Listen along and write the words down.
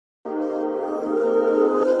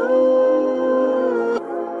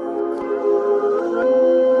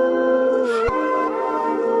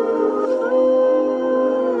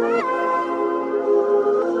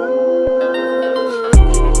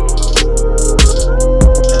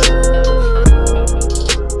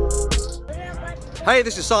Hey,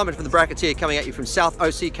 this is Simon from the Bracketeer coming at you from South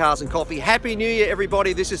OC Cars and Coffee. Happy New Year,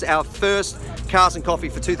 everybody. This is our first Cars and Coffee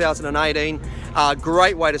for 2018.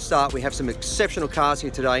 Great way to start. We have some exceptional cars here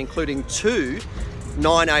today, including two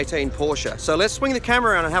 918 Porsche. So let's swing the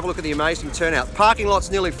camera around and have a look at the amazing turnout. Parking lot's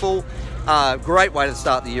nearly full. Great way to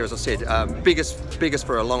start the year, as I said. Biggest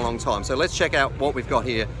for a long time. So let's check out what we've got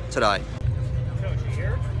here today.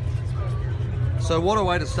 So what a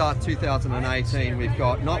way to start 2018. We've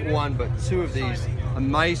got not one but two of these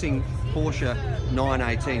amazing Porsche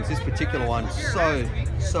 918s. This particular one,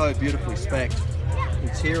 so beautifully spec'd.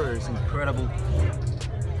 Interior is incredible.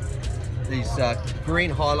 These green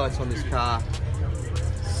highlights on this car.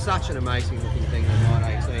 Such an amazing looking thing, the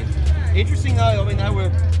 918. Interesting though, I mean, they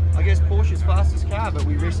were, I guess, Porsche's fastest car, but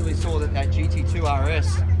we recently saw that GT2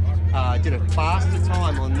 RS did a faster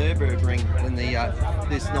time on Nürburgring than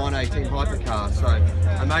this 918 hypercar. So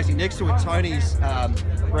amazing. Next to it, Tony's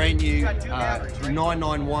brand new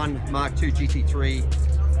 991 Mark II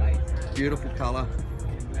GT3. Beautiful colour,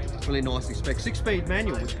 really nicely spec. 6-speed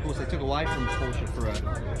manual, which of course they took away from Porsche for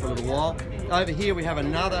a little while. Over here we have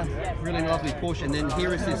another really lovely Porsche, and then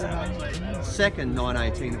here is this second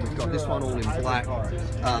 918 that we've got. This one all in black.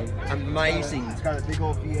 Amazing. It's got a big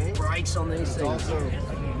old V8 brakes on these things.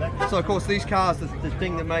 So of course these cars, the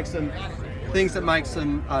thing that makes them,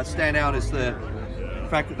 stand out is the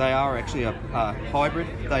fact that they are actually a hybrid.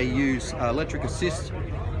 They use electric assist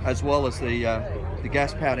as well as the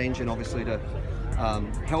gas-powered engine, obviously, to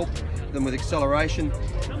help them with acceleration.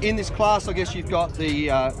 In this class, I guess you've got the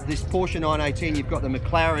this Porsche 918, you've got the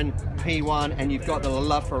McLaren P1, and you've got the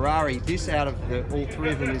LaFerrari. This, out of all three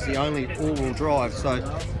of them, is the only all-wheel drive. So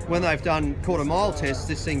when they've done quarter-mile tests,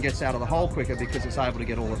 this thing gets out of the hole quicker because it's able to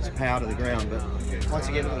get all its power to the ground. But once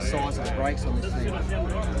you get to the size of the brakes on this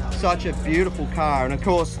thing, such a beautiful car. And of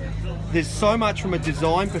course, there's so much from a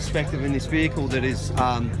design perspective in this vehicle that is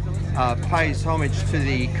pays homage to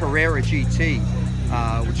the Carrera GT.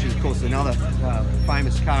 Which is of course another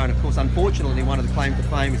famous car, and of course unfortunately one of the claims to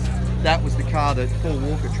fame is that was the car that Paul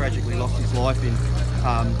Walker tragically lost his life in.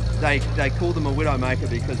 They called them a widowmaker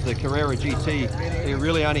because the Carrera GT, it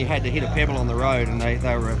really only had to hit a pebble on the road, and they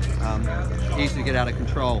were easy to get out of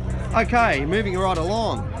control. Okay, moving right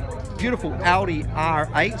along, beautiful Audi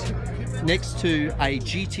R8 next to a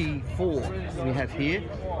GT4 we have here.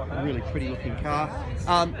 A really pretty looking car.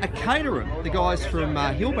 A Caterham, the guys from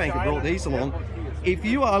Hillbank have brought these along. If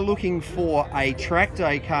you are looking for a track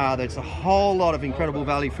day car that's a whole lot of incredible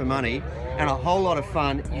value for money and a whole lot of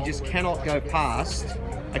fun, you just cannot go past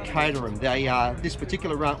a Caterham. They this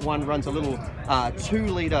particular one runs a little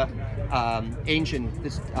 2-litre engine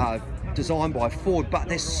that's designed by Ford, but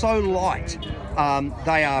they're so light.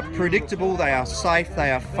 They are predictable, they are safe,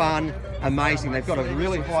 they are fun, amazing. They've got a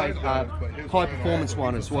really high performance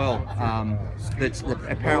one as well, that's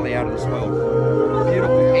apparently out of this world.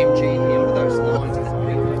 Beautiful MG here with those lines, that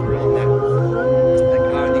beautiful grill on that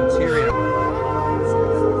car. In the interior,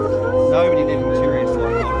 nobody did interiors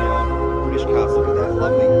like a lot of the old British cars. Look at that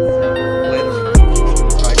lovely leather.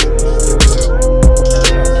 Such a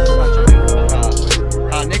beautiful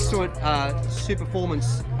car. Next to it, Super Performance,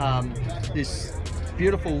 this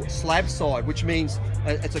beautiful slab side, which means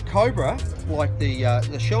it's a Cobra like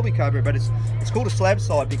the Shelby Cobra, but it's called a slab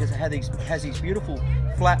side because it has these beautiful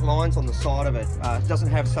flat lines on the side of it. It doesn't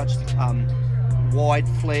have such wide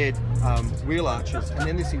flared wheel arches. And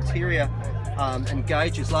then this interior and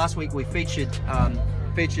gauges. Last week we featured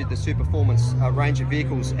the Super Performance range of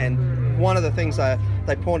vehicles, and one of the things they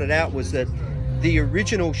pointed out was that the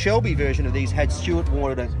original Shelby version of these had Stewart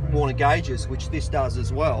Warner gauges, which this does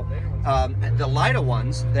as well. The later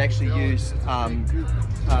ones, they actually use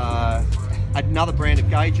another brand of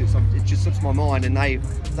gauges. It just slips my mind, and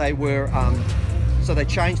they were so they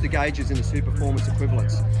changed the gauges in the Super Performance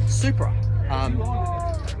equivalents. Supra,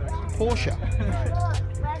 Porsche,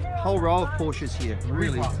 whole row of Porsches here.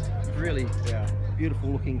 Really beautiful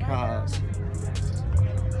looking cars.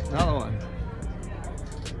 Another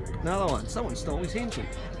one. Someone stole his engine.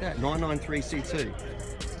 That 993 C2.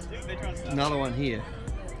 Another one here.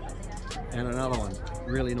 And another one.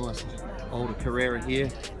 Really nice older Carrera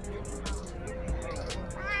here.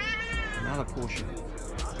 Another Porsche.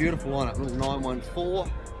 Beautiful on it. Little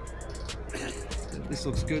 914. This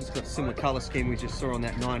looks good. It's got a similar colour scheme we just saw on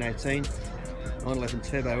that 918. 911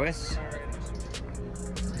 Turbo S.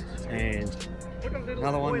 And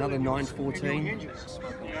another one, another 914.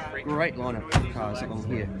 Great lineup of cars along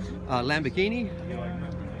here. Lamborghini,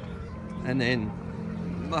 and then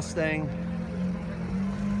Mustang.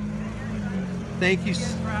 Thank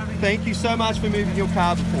you so much for moving your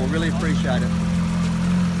car before. Really appreciate it.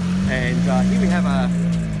 And here we have a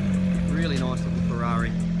really nice looking Ferrari.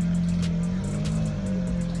 Ferrari.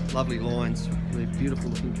 Lovely lines, really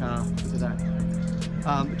beautiful looking car. Look at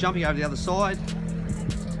that. Jumping over the other side,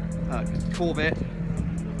 Corvette.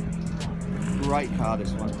 Great car,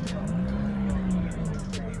 this one.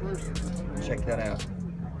 Check that out.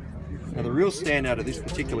 Now the real standout of this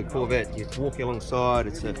particular Corvette, you walk alongside,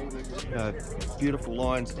 it's a beautiful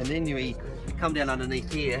lines, and then you come down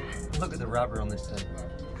underneath here. Look at the rubber on this thing,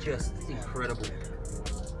 just incredible.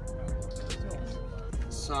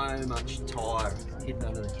 So much tyre hidden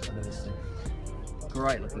under this thing.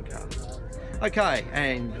 Great looking car. Okay,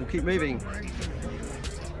 and we'll keep moving.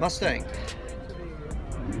 Mustang,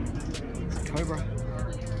 Cobra,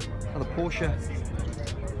 another Porsche.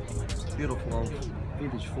 Beautiful old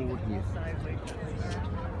vintage Ford here,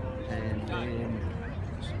 and then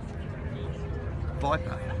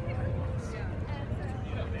Viper,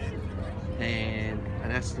 and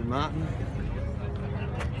an Aston Martin,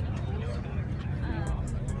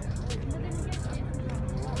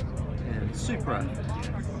 and Supra.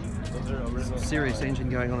 Some serious engine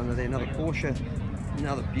going on under there. Another Porsche,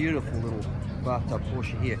 another beautiful little bathtub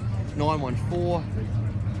Porsche here. 914,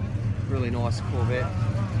 really nice Corvette.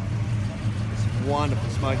 Wonderful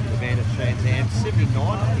smoking the Bandit Trans Am, 79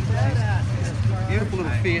 I think this is. Beautiful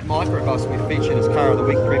little Fiat microbus we featured as car of the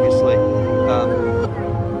week previously.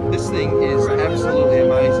 This thing is absolutely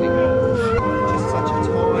amazing. Just such a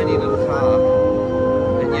tiny little car,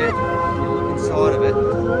 and yet you look inside of it,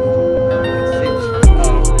 you can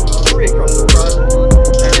sit 3 across the front,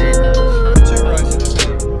 and then 2 rows in the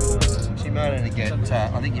middle. So you may only get,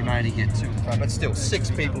 I think you may only get 2 in the front, but still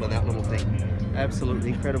 6 people in that little thing. Absolutely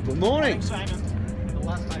incredible. Good morning.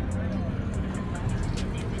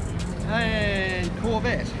 And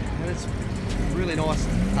Corvette, and it's really nice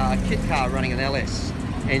kit car running an LS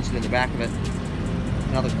engine in the back of it.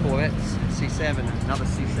 Another Corvette, C7, another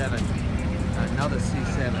C7, another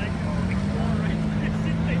C7.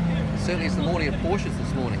 Certainly it's the morning of Porsches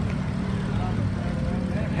this morning.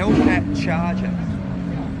 Hellcat Charger.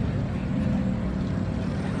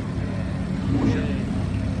 Porsche.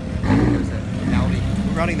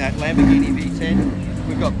 Running that Lamborghini V10.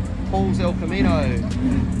 We've got Paul's El Camino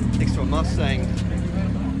next to a Mustang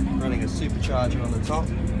running a supercharger on the top.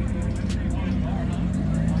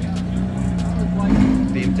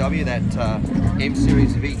 BMW, that M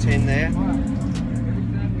series V10 there.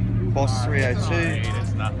 Boss 302.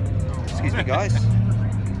 Excuse me guys.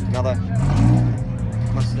 Another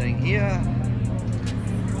Mustang here.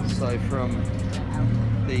 So from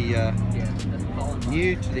the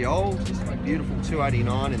new to the old, beautiful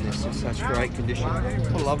 289 in this, in such great condition.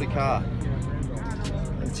 What a lovely car.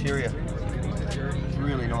 Interior,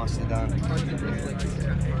 really nicely done.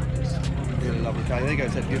 Really lovely car. There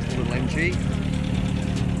goes that beautiful little MG.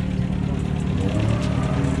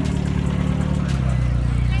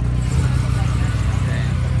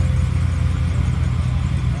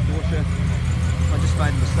 Porsche. I just made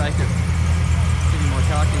a mistake of giving my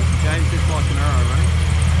car keys to James. This is my Camaro running.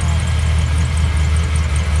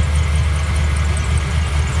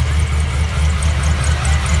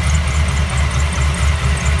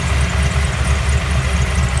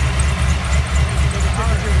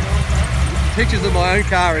 Pictures of my own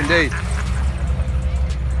car, indeed.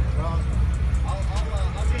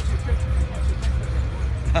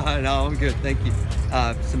 No, I'm good, thank you.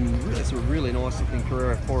 That's a really nice looking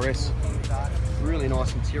Carrera 4S. Really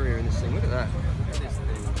nice interior in this thing. Look at that.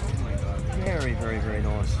 Very, very, very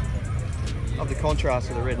nice. Love the contrast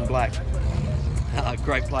of the red and black.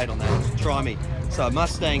 Great plate on that. Try me. So a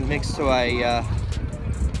Mustang next to a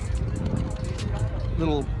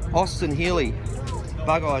little Austin Healey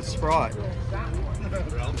bug-eyed Sprite.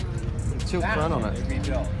 Tilt front on it.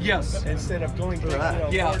 Yes. Instead of going to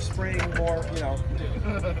more spring, more,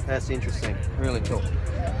 That's interesting. Really cool.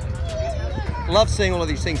 Love seeing all of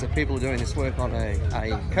these things that people are doing this work on a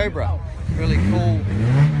Cobra. Really cool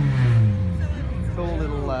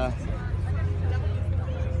little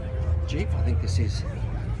Jeep, I think this is.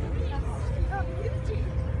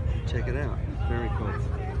 Check it out. Very cool.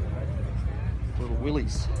 Little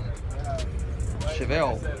Willys.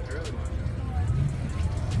 Chevelle.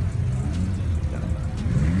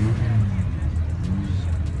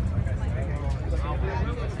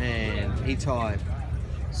 And E-Type,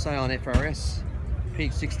 Scion FRS,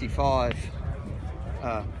 Peak 65,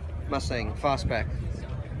 Mustang Fastback,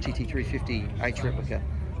 GT350 H replica,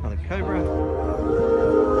 another Cobra,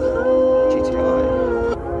 GTI,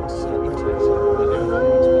 that's good,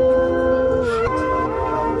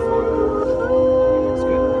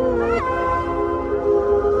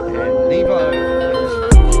 and an Evo.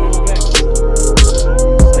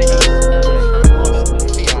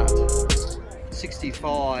 60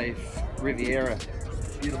 5 Riviera.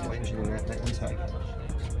 Beautiful engine in that intake.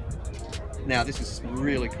 Now this is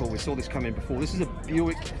really cool. We saw this come in before. This is a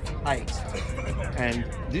Buick 8, and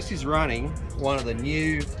this is running one of the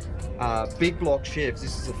new big block Chevs.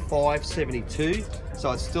 This is a 572,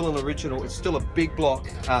 so it's still an original. It's still a big block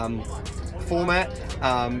format,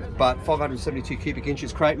 but 572 cubic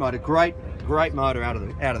inches crate motor. Great motor out of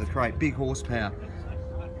the crate. Big horsepower.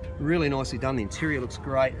 Really nicely done. The interior looks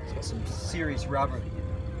great. It's got some serious rubber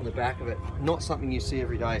on the back of it. Not something you see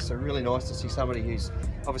every day, so really nice to see somebody who's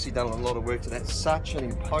obviously done a lot of work to that. Such an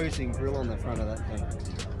imposing grille on the front of that thing.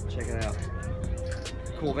 Check it out.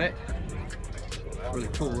 Corvette. Really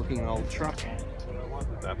cool looking old truck.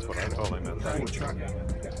 That's what I call him. Cool truck.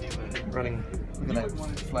 Running, look at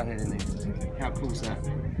that flathead in there. How cool is that?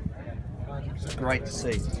 It's great to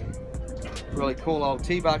see. Really cool old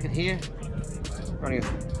T-bucket here. Running a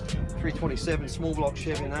 327 small block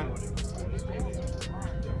Chevy in that.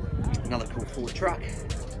 Another cool Ford truck.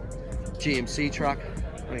 GMC truck.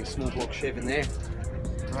 Running a small block Chevy in there.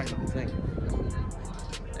 Great looking thing.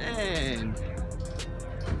 And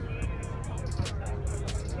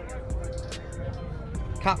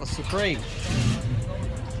Cutlass Supreme.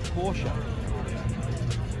 Porsche.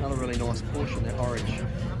 Another really nice Porsche in that orange.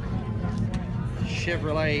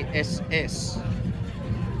 Chevrolet SS.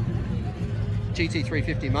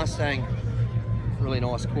 GT350 Mustang. Really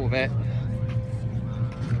nice Corvette.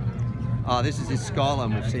 This is this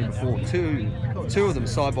Skyline we've seen before. Two of them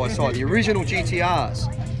side by side. The original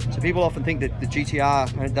GTRs. So people often think that the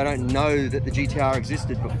GTR, they don't know that the GTR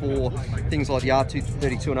existed before things like the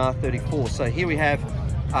R232 and R34. So here we have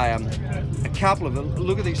a couple of them.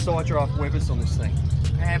 Look at these side draft Webers on this thing.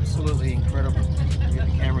 Absolutely incredible. Get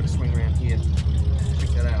the camera to swing around here. Check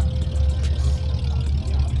that out.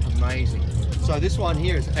 Amazing. So this one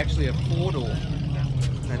here is actually a 4-door,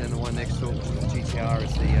 and then the one next door, which is the GTR,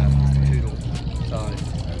 is the 2-door. So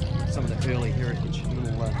some of the early heritage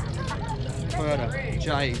little Toyota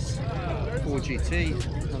J's 4GT,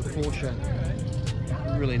 another Porsche,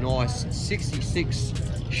 really nice 66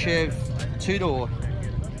 Chev 2-door.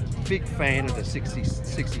 Big fan of the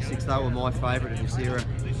 66. They were my favourite in this era.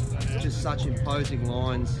 Just such imposing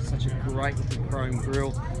lines, such a great looking chrome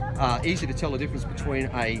grille. Easy to tell the difference between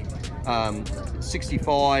a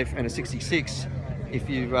 65 and a 66. If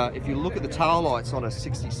you look at the tail lights on a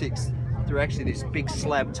 66, they're actually these big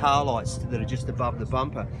slab tail lights that are just above the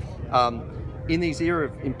bumper. In these era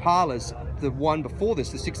of Impalas, the one before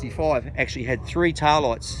this, the 65, actually had 3 tail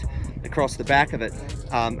lights across the back of it,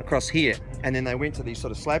 across here, and then they went to these sort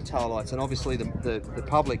of slab tail lights, and obviously the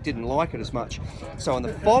public didn't like it as much. So in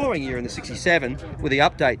the following year, in the 67, with the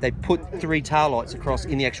update, they put 3 tail lights across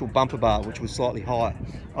in the actual bumper bar, which was slightly higher.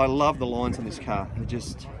 I love the lines on this car. They're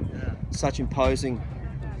just such imposing,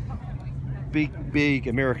 big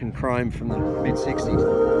American chrome from the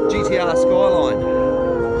mid-60s. GTR Skyline.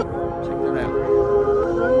 Check that out.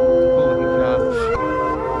 Cool looking car.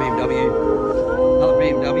 BMW. Another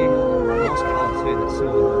BMW. Nice colour too, that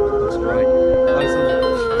silver looks great. Those little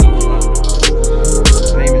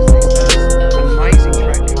Beamers these days. Amazing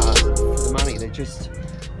track cars for the money. They're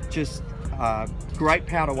just great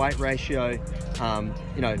power to weight ratio.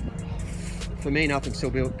 You know, for me, nothing still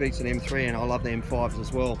beats an M3, and I love the M5s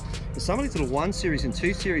as well. But some of these little 1 Series and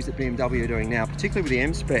 2 Series that BMW are doing now, particularly with the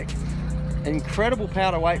M-Spec, incredible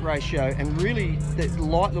power to weight ratio, and really the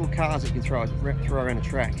light little cars that you can throw around a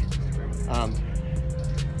track.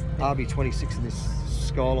 RB26 in this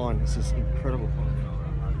Skyline, this is incredible.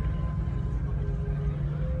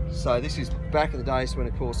 So this is back in the days when,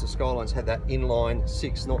 of course, the Skylines had that inline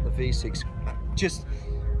 6, not the V6. Just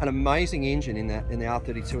an amazing engine in the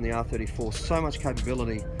R32 and the R34. So much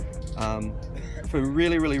capability for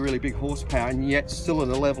really big horsepower, and yet still at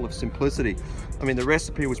a level of simplicity. I mean, the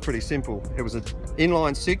recipe was pretty simple. It was an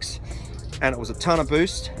inline 6, and it was a ton of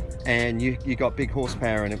boost, and you got big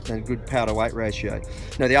horsepower and a good power to weight ratio.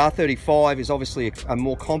 Now the R35 is obviously a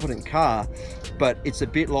more competent car, but it's a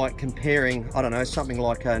bit like comparing, I don't know, something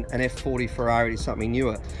like an F40 Ferrari to something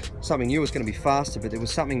newer. Something new is going to be faster, but there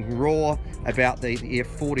was something raw about the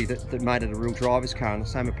F40 that made it a real driver's car, and the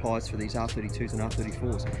same applies for these R32s and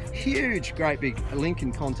R34s. Huge, great big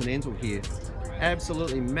Lincoln Continental here,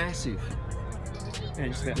 absolutely massive.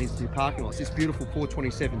 And just about needs to do parking lots. This beautiful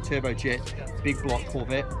 427 turbojet big block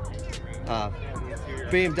Corvette.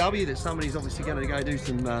 BMW that somebody's obviously going to go do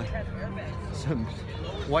some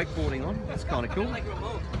wakeboarding on. That's kind of cool.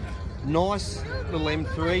 Nice little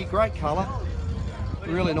M3, great colour,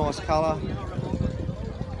 really nice colour.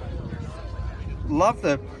 Love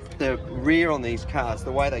the rear on these cars,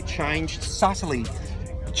 the way they subtly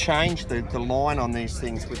changed the line on these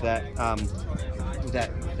things with that with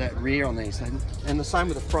that rear on these, and the same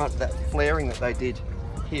with the front. That flaring that they did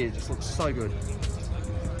here just looks so good.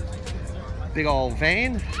 Big old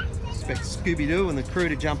van. Expect Scooby-Doo and the crew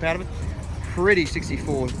to jump out of it. Pretty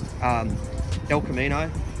 64 El Camino,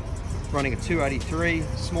 running a 283,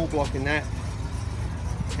 small block in that,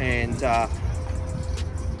 and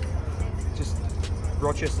just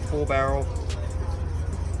Rochester 4-barrel.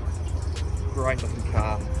 Great looking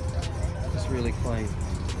car. Just really clean,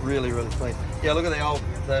 really clean. Yeah, look at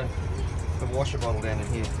the washer bottle down in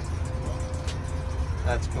here.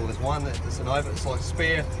 That's cool. There's one that's an over. It's like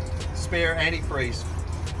spare antifreeze.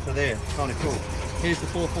 So there, kind of cool. Here's the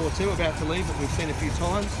 442 about to leave that we've seen a few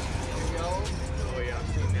times.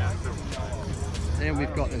 Then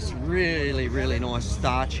we've got this really nice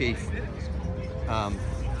Star Chief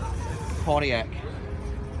Pontiac.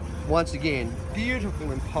 Once again,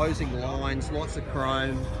 beautiful imposing lines, lots of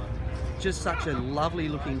chrome, just such a lovely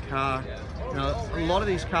looking car. You know, a lot of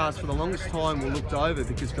these cars for the longest time were looked over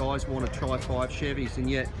because guys want to try 5 Chevys, and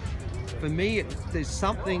yet for me there's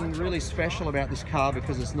something really special about this car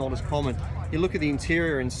because it's not as common. You look at the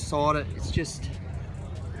interior inside it, it's just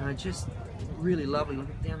really lovely.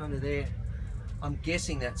 Look down under there. I'm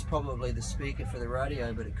guessing that's probably the speaker for the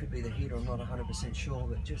radio, but it could be the heater, I'm not 100% sure,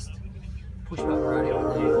 but just push button radio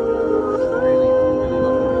in there. Really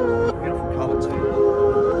lovely. Beautiful colour too.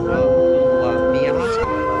 Miata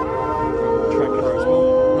track car as well.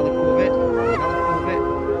 Another Corvette.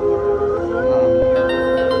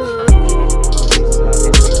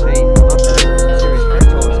 Series track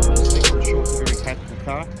tires. Obviously, on the shorts, a very tactical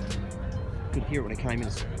car. Could hear it when it came in.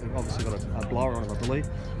 It's obviously got a blower on it, I believe.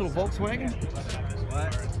 Little Volkswagen.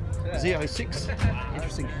 Z06.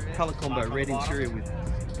 Interesting colour combo, red interior with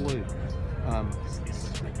blue.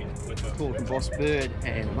 Cool looking Boss Bird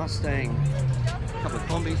and a Mustang. A couple of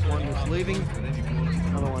combis, one was leaving,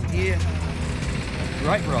 another one here.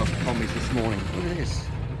 Great row of combis this morning. Look at this.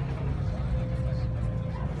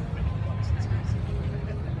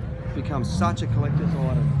 It's become such a collector's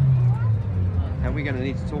item. And we're going to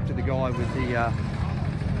need to talk to the guy with the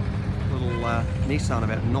little Nissan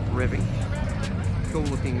about not revving. Cool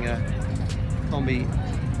looking combi.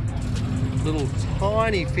 Little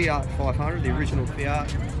tiny Fiat 500, the original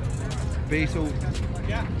Fiat. Beetle.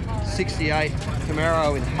 68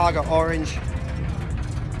 Camaro in Haga orange.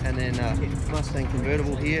 And then Mustang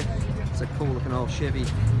convertible here. It's a cool looking old Chevy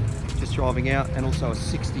just driving out, and also a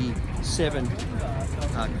 67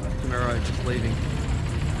 Camaro just leaving.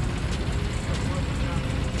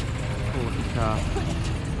 Cool looking car.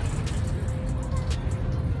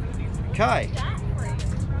 Okay,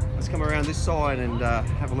 let's come around this side and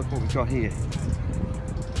have a look what we've got here.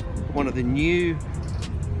 One of the new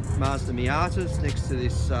Mazda Miatas next to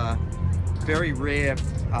this very rare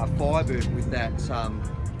Firebird with that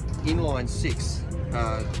inline 6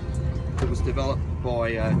 that was developed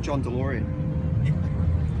by John DeLorean.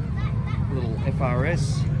 Little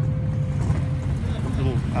FRS,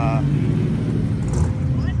 little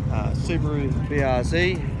Subaru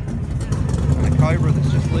BRZ, and a Cobra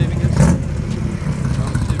that's just leaving us.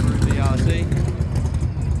 Subaru BRZ,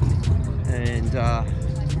 and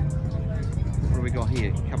what do we got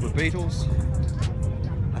here? A couple of Beetles,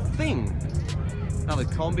 a Thing, another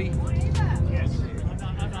combi.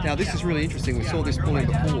 Now this is really interesting. We saw this pull in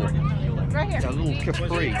before. A little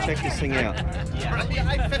Capri. Check this thing out.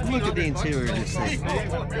 Look at the interior of this thing.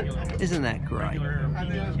 Isn't that great?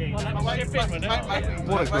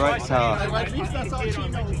 What a great car.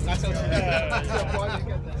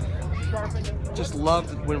 Just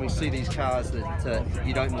love when we see these cars that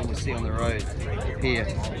you don't normally see on the road here.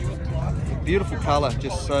 Beautiful colour,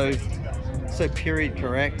 just so period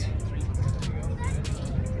correct.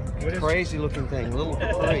 Crazy looking thing, little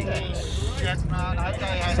Capri.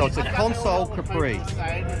 So it's a console Capri.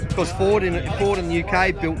 Of course, Ford in the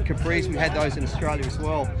UK built Capris. We had those in Australia as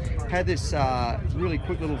well. Had this really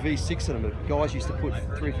quick little V6 in them. But guys used to put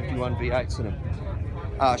 351 V8s in them.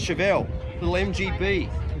 Chevelle, little MGB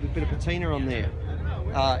with a bit of patina on there.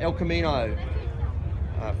 El Camino,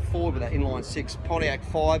 Ford with that inline 6. Pontiac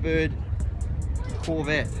Firebird,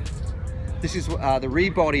 Corvette. This is the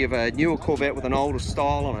rebody of a newer Corvette with an older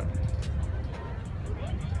style on it.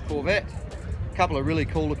 Corvette. A couple of really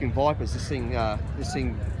cool looking Vipers. This thing,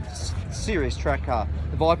 serious track car.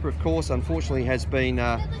 The Viper, of course, unfortunately has been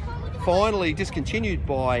finally discontinued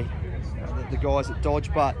by the guys at Dodge,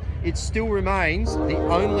 but it still remains the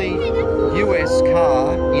only US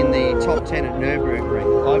car in the top 10 at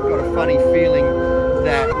Nürburgring. I've got a funny feeling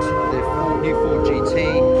that the new Ford GT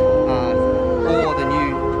or the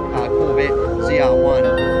new Corvette ZR1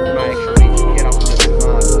 may actually get up to the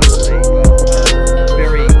mark. We'll see, but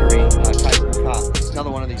very capable car.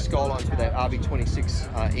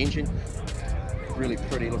 engine. Really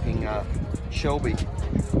pretty looking Shelby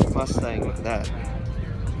Mustang, look at that.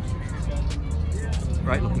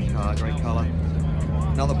 Great looking car, great colour.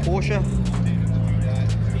 Another Porsche.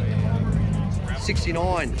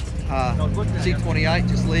 69 Z28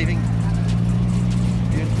 just leaving.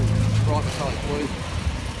 Beautiful, bright metallic blue.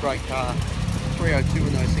 Great car. 302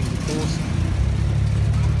 in those things, of course.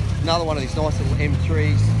 Another one of these nice little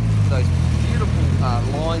M3s. Those beautiful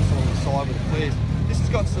lines along the side with the flares. This has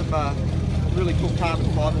got some really cool carbon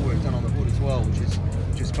fibre work done on the hood as well, which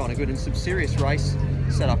is kind of good, and some serious race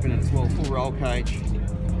set up in it as well. Full roll cage,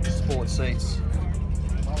 sport seats.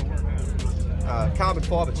 Carbon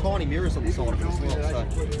fibre, tiny mirrors on the side of it as well, so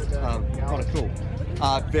kind of cool.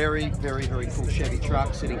 Very, very, very cool Chevy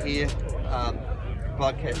truck sitting here.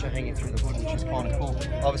 Bug catcher hanging through the hood, which is kind of cool.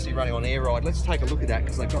 Obviously running on air ride. Let's take a look at that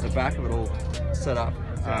because they've got the back of it all set up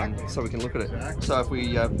so we can look at it. So if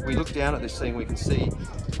we look down at this thing, we can see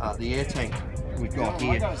the air tank we've got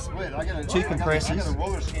here. Two compressors,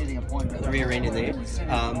 rear end in there,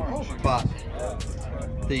 but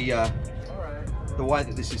the way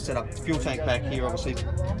that this is set up, fuel tank back here, obviously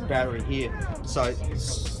battery here. So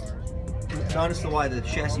notice the way the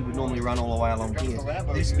chassis would normally run all the way along here.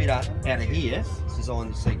 This bit out of here is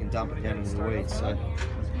designed so you can dump it down into the weeds. So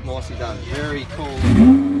nicely done, very cool.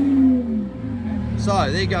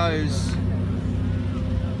 So there goes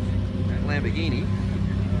Lamborghini.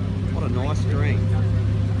 What a nice green.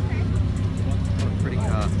 What a pretty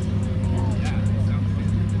car.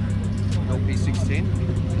 LP610,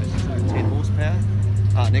 10 horsepower.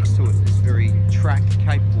 Next to it is very track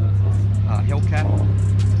capable Hellcat.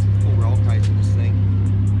 Full roll cage in this thing.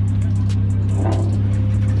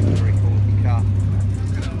 Very cool looking car.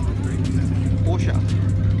 Porsche.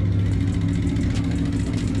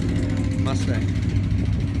 Mustang.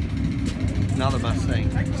 Another Mustang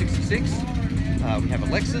 66. We have a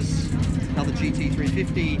Lexus. Another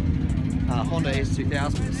GT350. Honda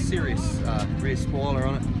S2000 with a serious rear spoiler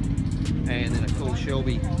on it. And then a cool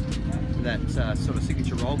Shelby. That sort of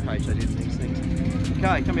signature roll cage they did in these things.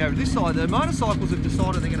 Okay, coming over to this side, the motorcycles have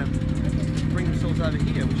decided they're going to bring themselves over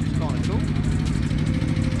here, which is kind of cool.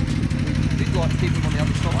 We did like to keep them on the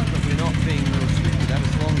other side, but we're not being real strict with that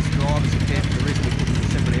as long as drivers are careful. The reason we put them in a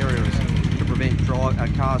separate area is to prevent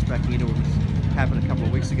cars backing into them. This happened a couple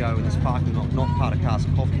of weeks ago in this parking lot, not part of Cars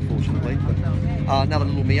Coffee, fortunately. But another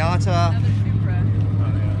little Miata,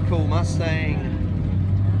 cool Mustang,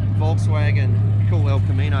 Volkswagen, cool El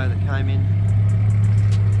Camino that came in.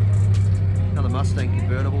 Another Mustang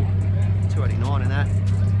convertible, 289 in that.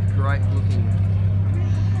 Great looking.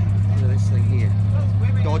 Look at this thing here.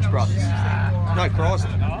 Dodge Brothers. No,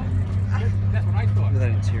 Chrysler. Look at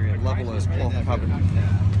that interior. Love all those cloth covered.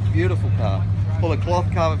 Beautiful car. Full of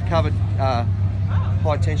cloth covered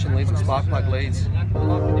high tension leads and spark plug leads.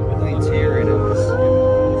 The interior and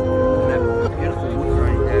that beautiful wood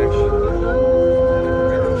grain dash.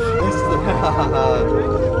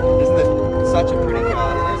 Isn't it such a pretty car?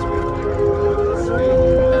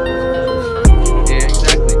 Yeah,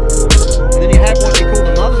 exactly. And then you have what they call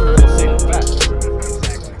the mother-in-law seat at the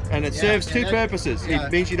back. And it serves two purposes.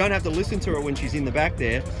 It means you don't have to listen to her when she's in the back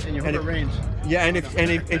there. And you hold her range. Yeah, and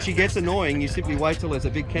if she gets annoying, you simply wait till there's a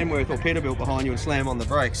big Kenworth or Peterbilt behind you and slam on the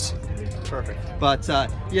brakes. Perfect. But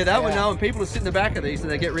yeah, they would know when people are sitting in the back of these and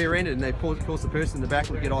they get rear-ended, and of course the person in the back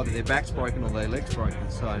would get either their back's broken or their leg's broken.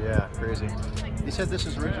 So yeah, crazy. You said this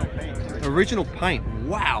is original paint. Original paint.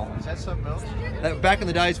 Wow. Is that something else? Back in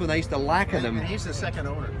the days when they used to lacquer them. And he's the second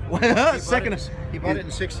owner. He bought it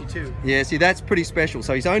in 62. Yeah, see, that's pretty special.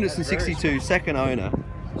 So he's owned it since 62, second owner,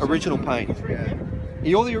 original paint. Yeah.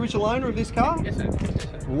 You're the original owner of this car? Yes, sir. Yes, sir.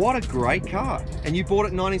 What a great car. And you bought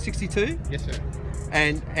it in 1962? Yes, sir.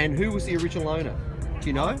 And who was the original owner? Do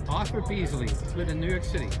you know? Arthur Beasley lived in New York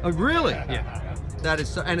City. Oh, really? Yeah. That is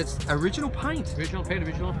so, and it's original paint. Original paint,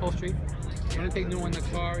 original upholstery. The only thing new in the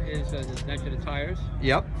car is the tires.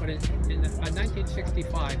 Yep. But in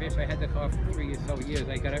 1965, after I had the car for 3 or so years,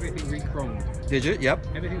 I got everything re-chromed. Did you? Yep.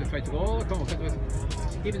 Everything was right to all the chrome. Because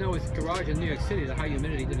even though it's garage in New York City, the high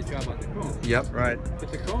humidity did a job on the chrome. Yep. Right.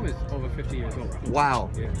 But the chrome is over 50 years old. Wow.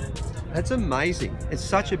 Yeah. That's amazing. It's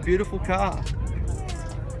such a beautiful car.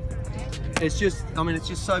 It's just, I mean, it's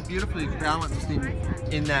just so beautifully balanced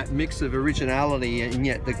in that mix of originality, and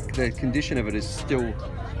yet the condition of it is still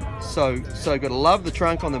so good. I love the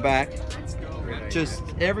trunk on the back. Just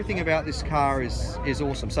everything about this car is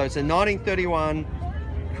awesome. So it's a 1931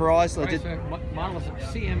 Chrysler. Model is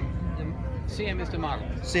CM. CM is the model.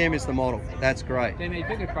 CM is the model. That's great. They made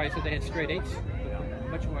bigger Chrysler. They had straight eights.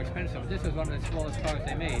 much more expensive. This is one of the smallest cars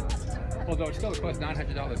they made, although it still costs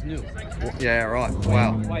 $900 new. Yeah, right.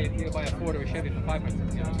 Wow. You can buy a Ford or a Chevy for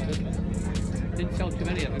 $500. You know, so this didn't sell too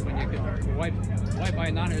many of it when you could. Why buy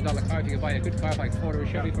a $900 car if you could buy a good car like Ford or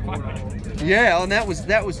a Chevy for $500? Yeah, and that was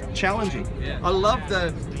challenging. Yeah. I love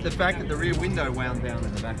the fact that the rear window wound down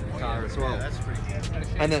in the back of the car as well. Yeah, that's pretty good.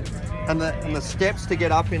 And the steps to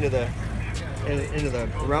get up into the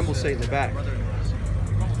rumble seat in the back.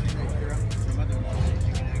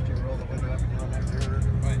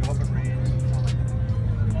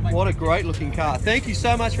 What a great looking car. Thank you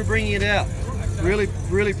so much for bringing it out. Really,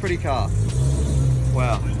 really pretty car.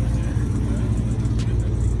 Wow.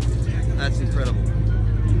 That's incredible.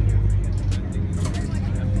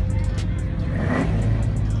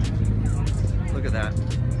 Look at that.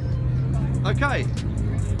 Okay.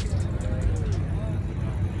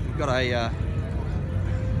 We've got a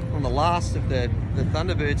on the last of the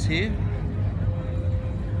Thunderbirds here.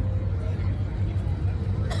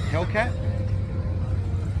 Hellcat.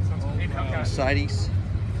 Mercedes.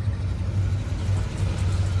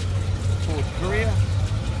 Ford Courier.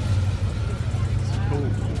 Cool.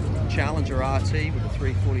 Challenger RT with a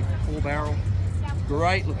 344 barrel.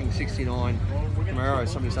 Great looking 69 Camaro.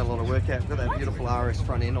 Somebody's had a lot of work out. Got that beautiful RS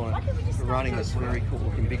front end on it. We're running this very cool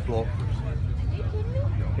looking big block.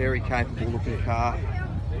 Very capable looking car.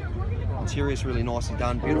 Interior's really nicely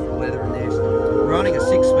done. Beautiful leather in there. Running a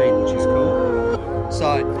 6-speed, which is cool.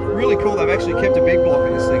 So really cool. They've actually kept a big block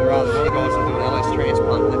in this thing rather than other guys that do an LS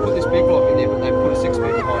transplant. They put this big block in there, but they put a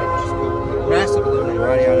 6-speed behind it, which is cool. Massive aluminum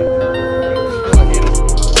radiator.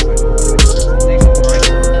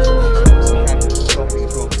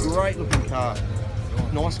 Great looking car.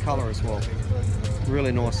 Nice colour as well.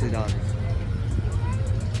 Really nicely done.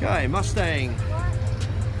 Okay, Mustang.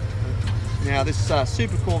 Now this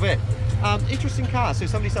Super Corvette. Interesting car. So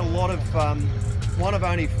somebody's done a lot of one of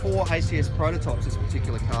only 4 ACS prototypes, this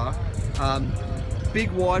particular car.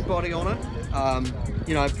 Big wide body on it.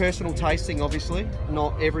 You know, personal tasting obviously.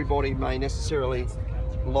 Not everybody may necessarily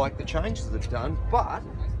like the changes they've done, but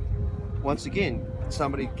once again,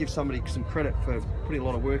 give somebody some credit for putting a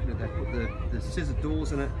lot of work into it. They put the scissor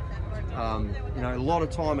doors in it. You know, a lot of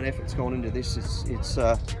time and effort's gone into this. It's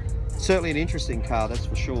certainly an interesting car, that's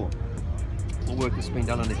for sure. The work that's been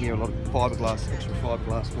done under here, a lot of fiberglass, extra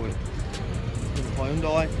fiberglass work.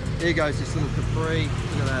 Hyundai. There goes this little Capri.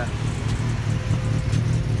 Look at that.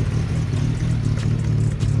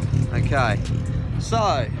 Okay,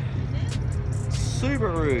 so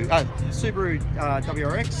Subaru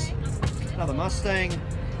WRX, another Mustang,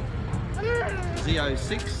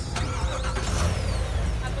 Z06,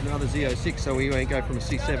 another Z06. So we won't go from a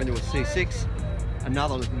C7 to a C6.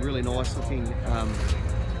 Another really nice looking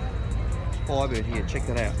Firebird here. Check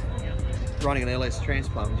that out. Running an LS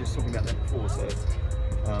transplant. We were just talking about that before. So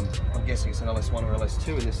I'm guessing it's an LS1 or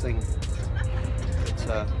LS2 in this thing. It's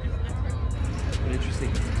an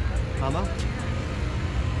interesting Hummer.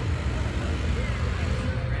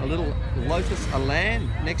 A little Lotus Elan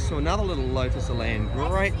next to another little Lotus Elan.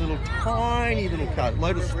 Great little tiny little car.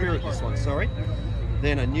 Lotus Spirit, this one, sorry.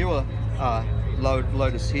 Then a newer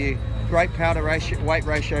Lotus here. Great powder ratio, weight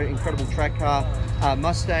ratio, incredible track car.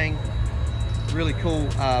 Mustang, really cool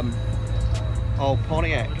old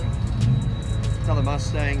Pontiac. Another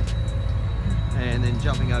Mustang. And then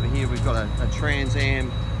jumping over here, we've got a Trans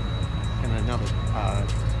Am and another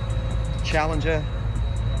Challenger,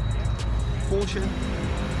 Porsche,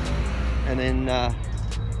 and then a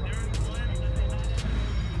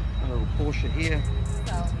little Porsche here,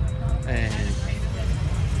 and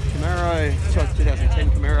Camaro,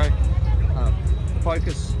 2010 Camaro,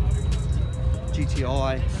 Focus,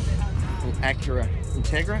 GTI, little Acura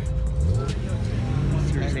Integra,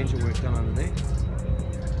 serious engine work done under there,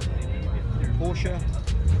 Porsche,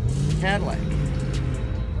 Cadillac,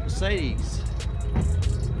 Mercedes,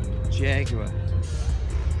 Jaguar,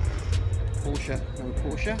 Porsche, another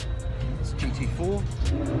Porsche, it's GT4,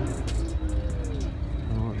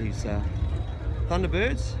 oh, these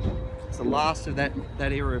Thunderbirds. It's the last of that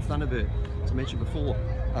era of Thunderbird, as I mentioned before.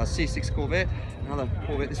 C6 Corvette, another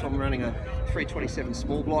Corvette, this one running a 327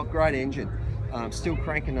 small block, great engine. Still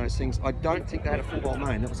cranking those things. I don't think they had a full bolt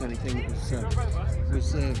main. That was the only thing that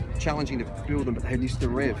was challenging to build them, but they used to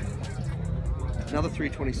rev. Another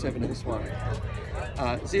 327 of this one.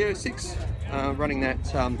 Z06, running that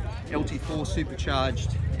LT4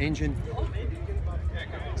 supercharged engine.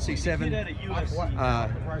 C7,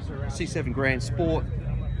 C7 Grand Sport,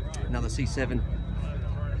 another C7, and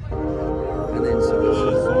then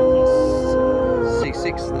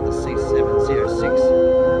C6, another C7 Z06,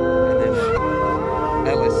 and then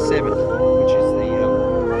LS7, which is the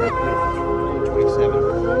 427.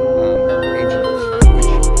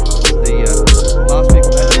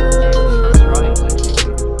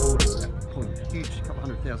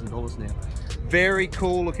 Very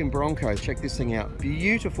cool looking Bronco. Check this thing out.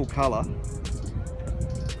 Beautiful color.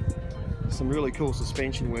 Some really cool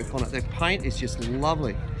suspension work on it. The paint is just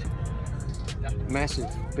lovely. Massive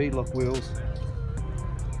beadlock wheels.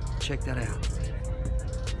 Check that out.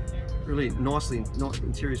 Really nicely,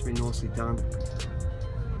 interior's been nicely done.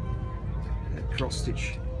 That cross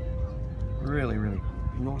stitch. Really, really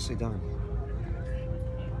nicely done.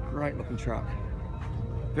 Great looking truck.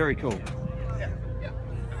 Very cool.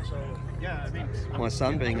 My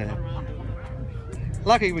son being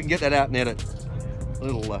lucky we can get that out and edit. A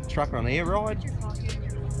little truck on air ride.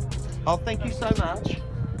 Oh, thank you so much.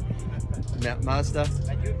 Mount Mazda.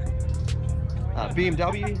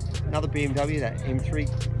 BMW, another BMW, that M3.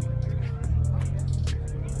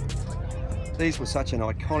 These were such an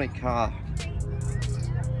iconic car.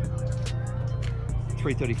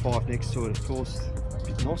 335 next to it, of course.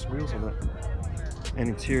 Nice wheels on it. And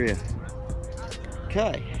interior.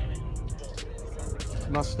 Okay.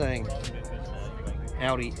 Mustang,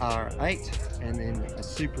 Audi R8, and then a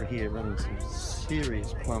Supra here running some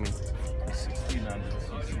serious plumbing.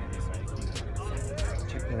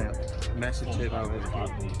 Check that out. Massive turbo over here.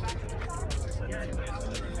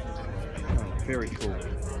 Oh, very cool.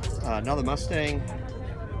 Another Mustang.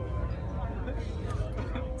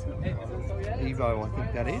 Evo, I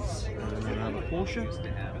think that is. And then another Porsche.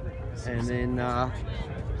 And then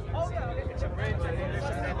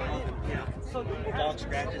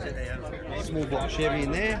small block Chevy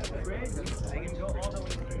in there.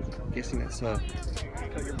 Guessing that's a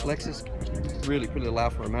Lexus. Really pretty little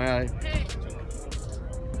Alfa Romeo.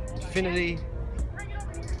 Infiniti,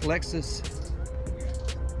 Lexus.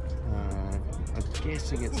 I'm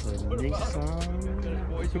guessing it's a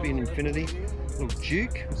Nissan. It could be an Infiniti. Little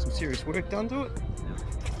Duke with some serious work done to it.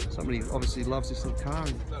 Somebody obviously loves this little car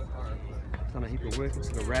and done a heap of work. It's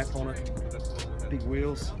got a wrap on it. Big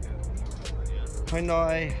wheels.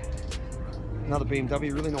 Hyundai. Another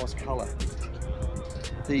BMW. Really nice colour.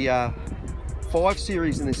 The 5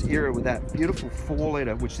 Series in this era with that beautiful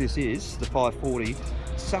 4-litre, which this is, the 540.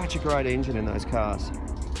 Such a great engine in those cars.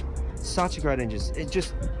 Such a great engine. It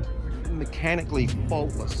just mechanically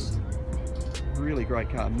faultless. Really great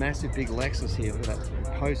car. Massive big Lexus here. Look at that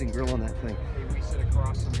imposing grille on that thing.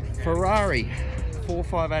 Ferrari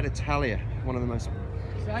 458 Italia. One of the most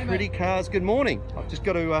pretty cars. Good morning. I've just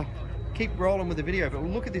got to keep rolling with the video, but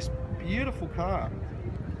look at this beautiful car.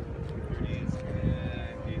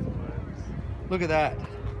 Look at that.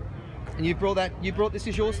 And you brought this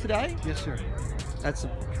is yours today? Yes, sir. That's a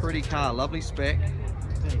pretty car, lovely spec.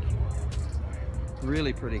 Thank you.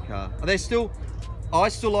 Really pretty car. Are they still? I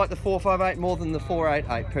still like the 458 more than the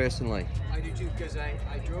 488 personally. I do too, because I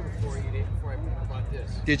drove it for you before I bought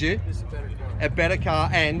this. Did you? This is a better car. A better car,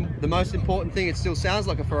 and the most important thing, it still sounds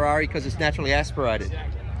like a Ferrari because it's naturally aspirated.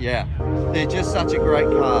 Exactly. Yeah, they're just such a great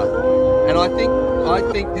car, and I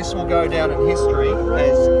think this will go down in history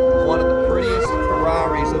as one of the prettiest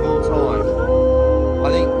Ferraris of all time. I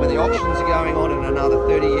think when the auctions are going on in another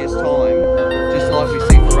 30 years' time, just like we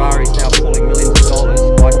see Ferraris now pulling millions of dollars,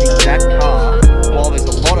 I think that car, while there's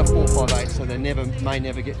a lot of 458s, so they may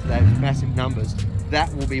never get to those massive numbers,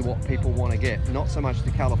 that will be what people want to get. Not so much the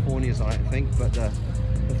Californias, I don't think, but the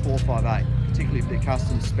 458, particularly if they're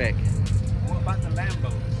custom spec. What about the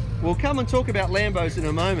Lambos? We'll come and talk about Lambos in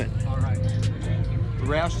a moment. All right.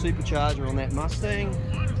 Roush supercharger on that Mustang.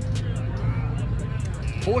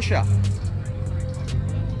 Porsche.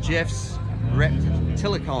 Jeff's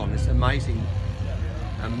Reptilicon, this amazing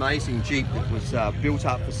Jeep that was built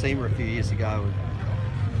up for SEMA a few years ago.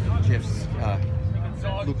 And Jeff's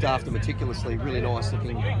looked after meticulously. Really nice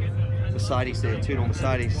looking Mercedes there, two-door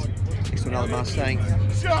Mercedes. Next to another Mustang.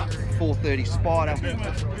 430 Spider.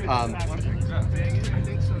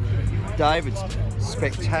 David's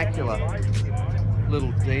spectacular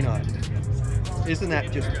little Dino. Isn't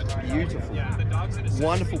that just beautiful?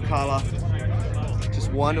 Wonderful colour,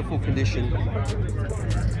 just wonderful condition.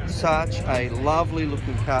 Such a lovely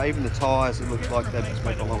looking car. Even the tyres look like they've just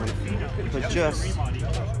made a long one. But just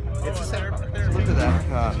look at that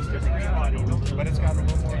car.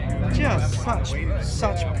 Just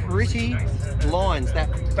such pretty lines. That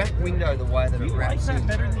back window, the way that it wraps in.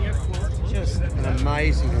 Just an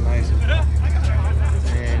amazing.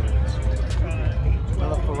 And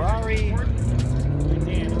another Ferrari,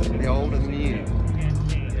 the old and the new.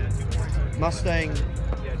 Mustang,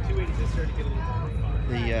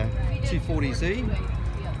 the 240Z.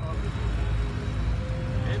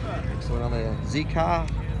 So another Z car.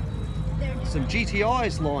 Some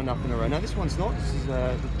GTIs lined up in a row. No, this one's not. This is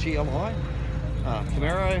the GLI.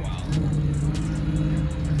 Camaro.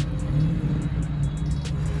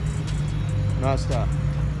 Mazda.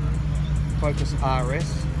 Focus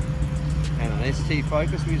RS and an ST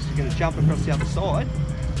Focus. We're just going to jump across the other side,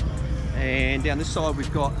 and down this side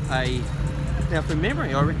we've got a, now from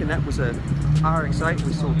memory I reckon that was a RX-8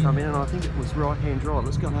 we saw come in, and I think it was right-hand drive.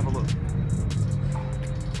 Let's go and have a look.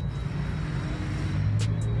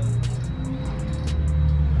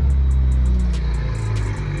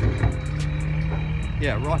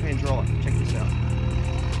 Yeah, right-hand drive. Check this out.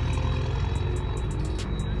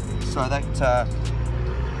 So that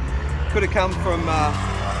could have come from,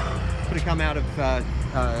 could have come out of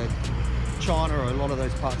China or a lot of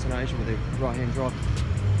those parts in Asia with a right-hand drive.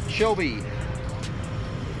 Shelby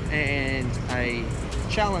and a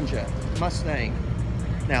Challenger Mustang.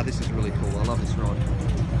 Now this is really cool. I love this ride.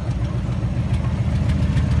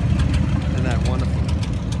 Isn't that wonderful?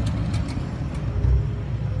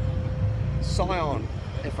 Scion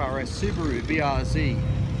FRS, Subaru BRZ,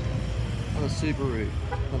 another Subaru,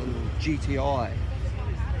 another little GTI,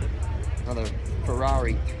 another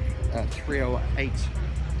Ferrari 308,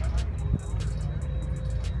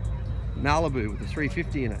 Malibu with a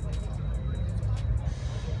 350 in it.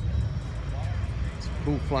 Some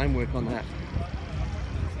cool flame work on that.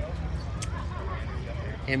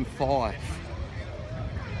 M5.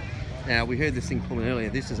 Now we heard this thing pulling earlier.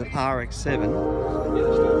 This is an RX-7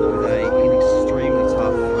 with an extremely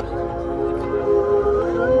tough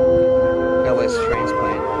LS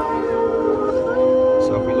transplant.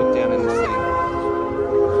 So if we look down in this thing,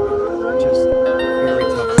 just very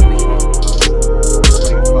tough sitting.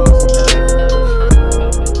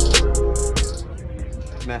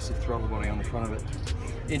 Massive throttle body on the front of it.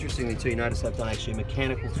 Interestingly too, you notice they've done actually a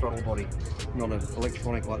mechanical throttle body, not an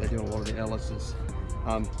electronic like they do on a lot of the LS's.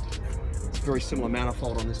 Very similar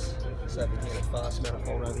manifold on this. So we have a fast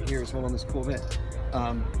manifold over here as well on this Corvette.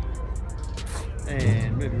 And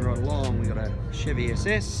moving right along, we've got a Chevy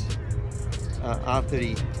SS,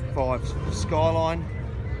 R35 Skyline,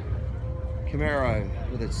 Camaro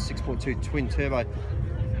with a 6.2 twin turbo,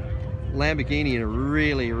 Lamborghini in a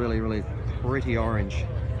really pretty orange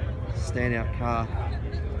standout car,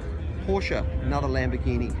 Porsche, another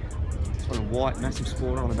Lamborghini, this one in white, massive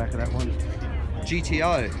spoiler on the back of that one,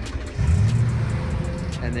 GTO,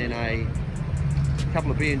 and then a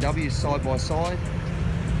couple of BMWs side by side,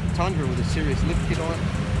 Tundra with a serious lift kit on it,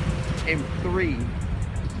 M3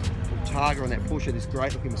 from Targa on that Porsche, this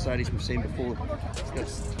great looking Mercedes we've seen before, it's got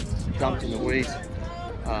dumped in the weeds,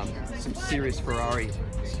 some serious Ferrari.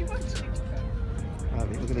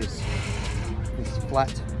 Look at this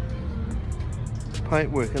flat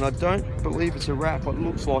paintwork, and I don't believe it's a wrap. It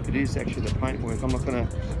looks like it is actually the paintwork. I'm not going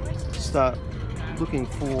to start looking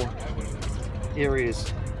for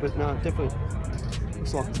areas, but no, it definitely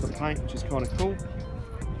looks like it's the paint, which is kind of cool.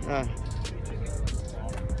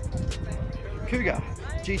 Cougar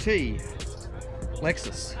GT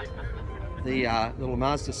Lexus, the little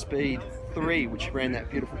Mazda Speed 3, which ran that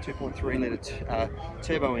beautiful 2.3 litre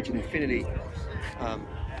turbo engine Infinity.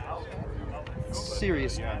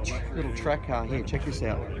 Serious little track car here. Check this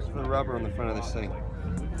out. The rubber on the front of this thing.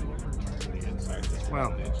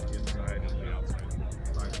 Wow.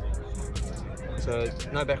 So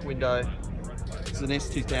no back window. It's an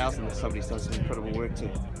S2000 that somebody's done some incredible work to.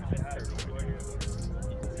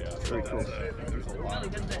 Very cool.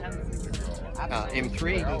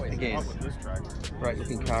 M3 again. Great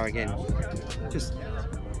looking car again. Just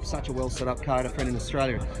such a well set up car. I had a friend in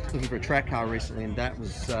Australia looking for a track car recently, and that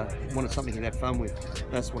was wanted something he'd have fun with.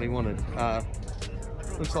 That's what he wanted.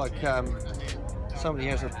 Looks like somebody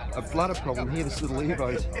has a bladder problem here. This little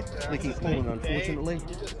Evo's leaking coolant, unfortunately.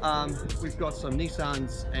 We've got some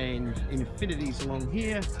Nissans and Infinities along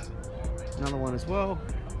here. Another one as well.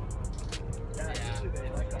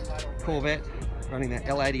 Corvette running that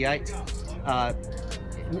L88.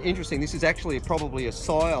 Interesting, this is actually probably a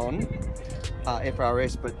Scion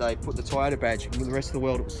FRS, but they put the Toyota badge. In the rest of the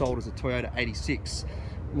world it was sold as a Toyota 86.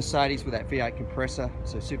 Mercedes with that V8 compressor,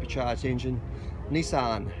 so supercharged engine.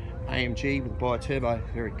 Nissan AMG with bi-turbo,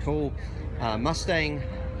 very cool. Mustang,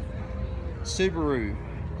 Subaru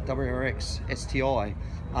WRX STI,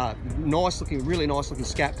 nice looking, really nice looking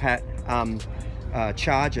Scat Pat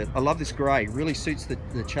Charger. I love this grey, really suits the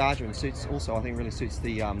Charger, and suits also, I think, really suits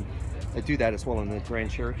the they do that as well in the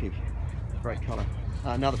Grand Cherokee. Great colour.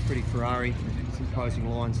 Another pretty Ferrari, some posing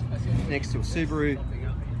lines next to a Subaru.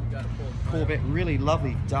 Corvette, really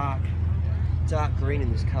lovely dark green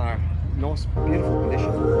in this car. Nice, beautiful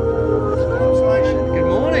condition. Good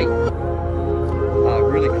morning.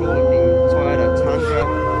 Really cool looking Toyota Tundra.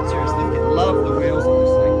 Seriously, love the wheels on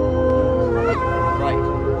this thing. Great.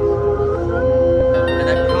 And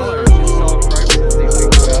that colour is just so appropriate for these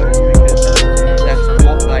big Toyotas, because that's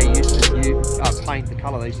what they used to paint the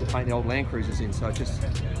colour. They used to paint the old Land Land Cruisers in, so it just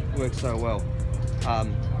works so well.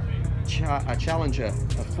 A Challenger, a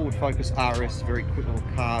Ford Focus RS, very quick little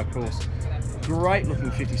car, of course. Great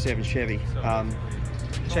looking 57 Chevy.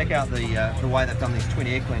 Check out the way they've done these twin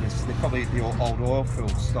air cleaners. They're probably the old oil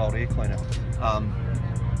filled styled air cleaner.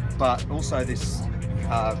 But also this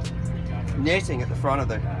netting at the front of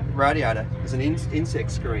the radiator is an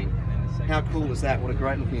insect screen. How cool is that? What a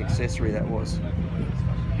great looking accessory that was.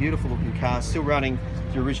 Beautiful looking car, still running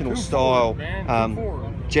the original style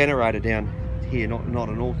generator down here, not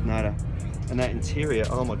an alternator. And that interior,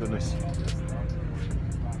 oh my goodness.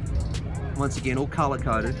 Once again, all color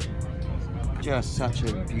coded. Just such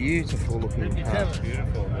a beautiful looking car.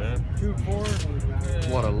 Beautiful, man.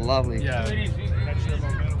 What a lovely. Yeah.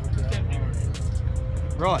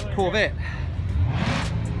 Right, Corvette.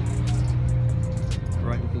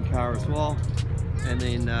 Great looking car as well. And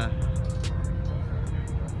then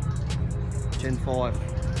Gen 5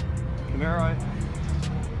 Camaro.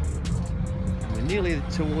 And we're nearly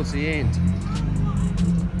towards the end.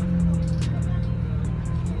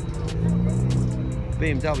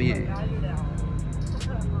 BMW.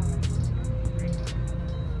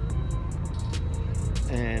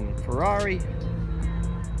 And Ferrari,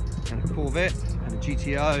 and a Corvette, and a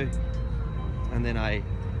GTO, and then a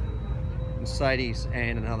Mercedes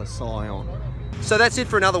and another Scion. So that's it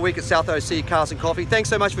for another week at South OC Cars and Coffee. Thanks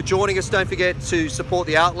so much for joining us. Don't forget to support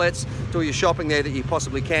the outlets, do all your shopping there that you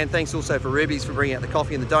possibly can. Thanks also for Ruby's for bringing out the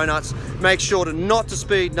coffee and the donuts. Make sure to not to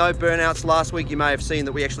speed, no burnouts. Last week you may have seen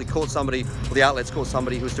that we actually caught somebody, or the outlets caught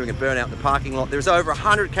somebody who was doing a burnout in the parking lot. There's over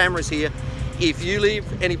 100 cameras here. If you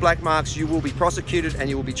leave any black marks, you will be prosecuted and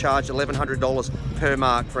you will be charged $1,100 per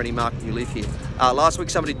mark for any mark that you leave here. Last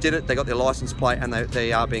week somebody did it, they got their license plate and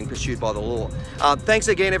they are being pursued by the law. Thanks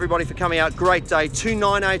again everybody for coming out. Great day, 2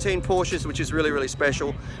 918 Porsches, which is really, really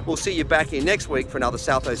special. We'll see you back here next week for another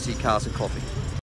South OC Cars and Coffee.